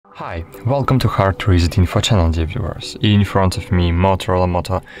Hi, welcome to HardReset.Info channel, dear viewers. In front of me Motorola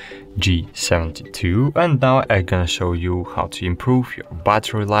Moto G72, and now I'm gonna show you how to improve your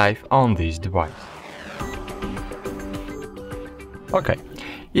battery life on this device. Okay,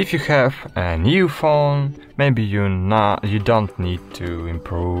 if you have a new phone, maybe you don't need to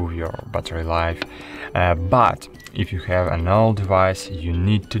improve your battery life, but if you have an old device, you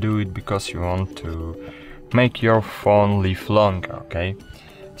need to do it because you want to make your phone live longer. Okay.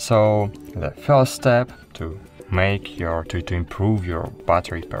 So the first step to improve your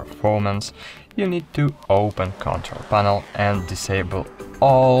battery performance, you need to open control panel and disable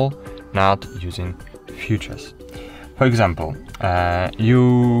all not using features. For example,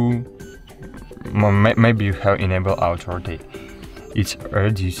 maybe you have enabled auto rotate. It's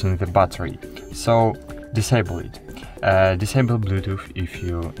reducing the battery, so disable it. Disable Bluetooth if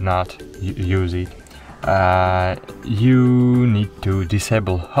you not use it. You need to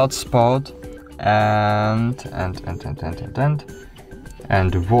disable hotspot and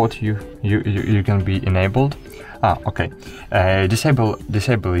what you can be enabled. Okay. Disable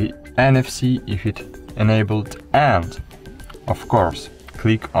NFC if it enabled, and of course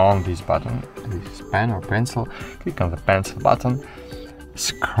click on this button, this pen or pencil. Click on the pencil button,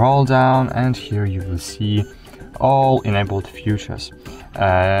 scroll down, and here you will see all enabled features.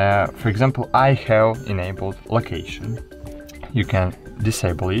 For example, I have enabled location. You can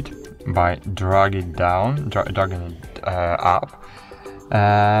disable it by dragging it up,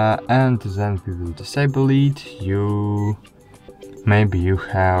 and then we will disable it. Maybe you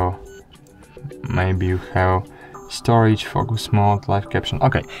have storage, focus mode, live caption.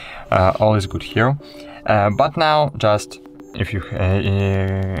 Okay, all is good here. But now, just if you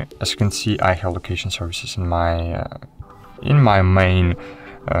as you can see, I have location services in my main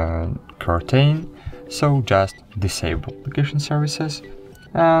curtain, so just disable location services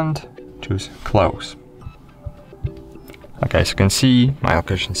and choose close. Okay, as you can see, my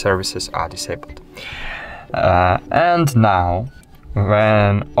location services are disabled. And now,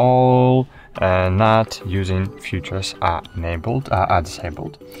 when all not using features are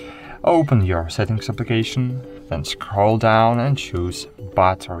disabled, open your settings application, then scroll down and choose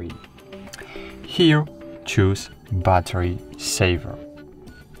battery. Here, choose battery saver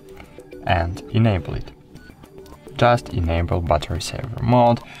and enable it. Just enable battery saver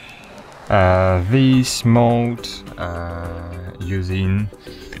mode. This mode using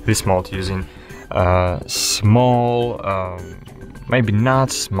small, maybe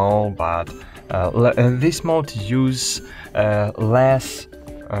not small, but this mode use less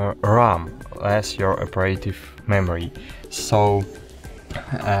RAM, less your operative memory. So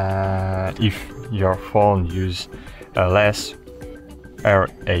if your phone use less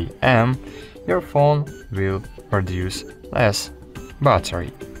RAM, your phone will produce less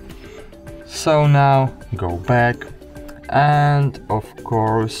battery. So now go back and of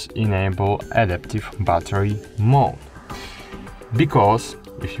course enable adaptive battery mode, because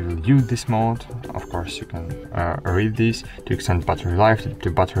if you will use this mode, of course you can read this: to extend battery life, the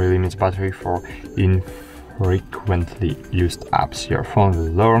battery limits battery for infrequently used apps. Your phone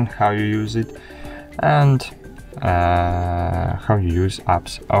will learn how you use it and how you use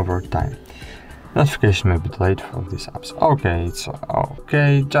apps over time. Notification may be delayed for these apps. Okay, it's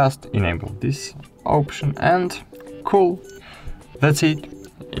okay. Just enable this option and cool. That's it.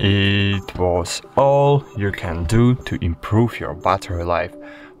 It was all you can do to improve your battery life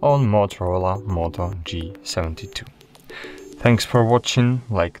on Motorola Moto G72. Thanks for watching.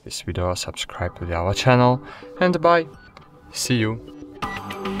 Like this video, subscribe to our channel, and bye. See you.